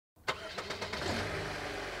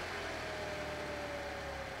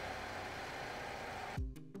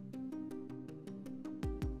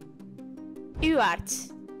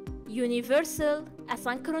UART, Universal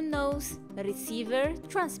Asynchronous Receiver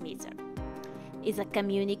Transmitter, is a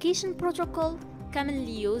communication protocol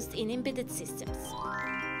commonly used in embedded systems.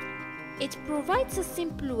 It provides a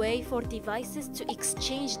simple way for devices to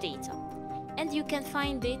exchange data, and you can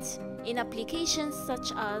find it in applications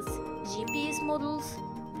such as GPS models,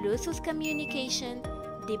 Bluetooth communication,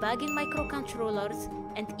 debugging microcontrollers,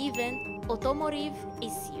 and even automotive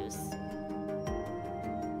ECUs.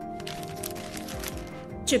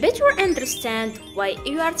 To better understand why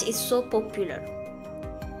UART is so popular,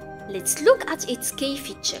 let's look at its key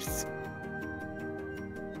features.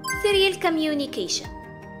 Serial communication.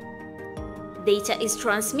 Data is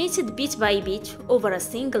transmitted bit by bit over a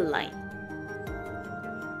single line.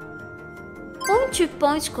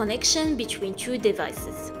 Point-to-point connection between two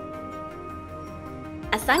devices.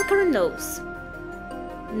 Asynchronous.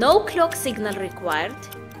 No clock signal required,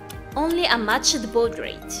 only a matched baud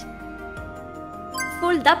rate.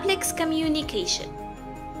 Full-duplex communication.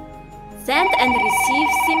 Send and receive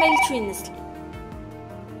simultaneously.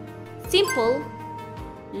 Simple,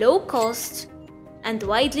 low cost, and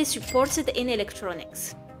widely supported in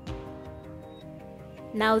electronics.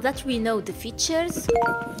 Now that we know the features,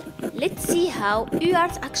 let's see how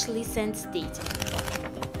UART actually sends data.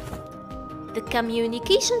 The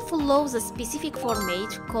communication follows a specific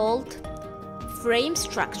format called frame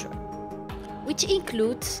structure, which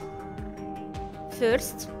includes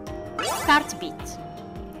first, start bit,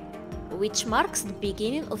 which marks the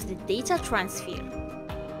beginning of the data transfer.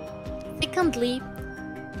 Secondly,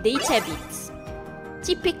 data bits,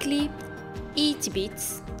 typically 8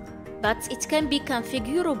 bits, but it can be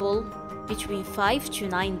configurable between 5 to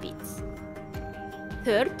 9 bits.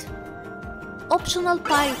 Third, optional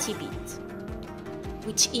parity bit,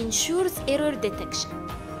 which ensures error detection.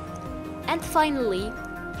 And finally,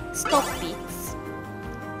 stop bits,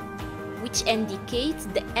 which indicates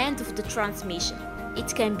the end of the transmission.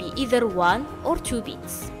 It can be either 1 or 2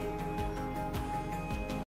 bits.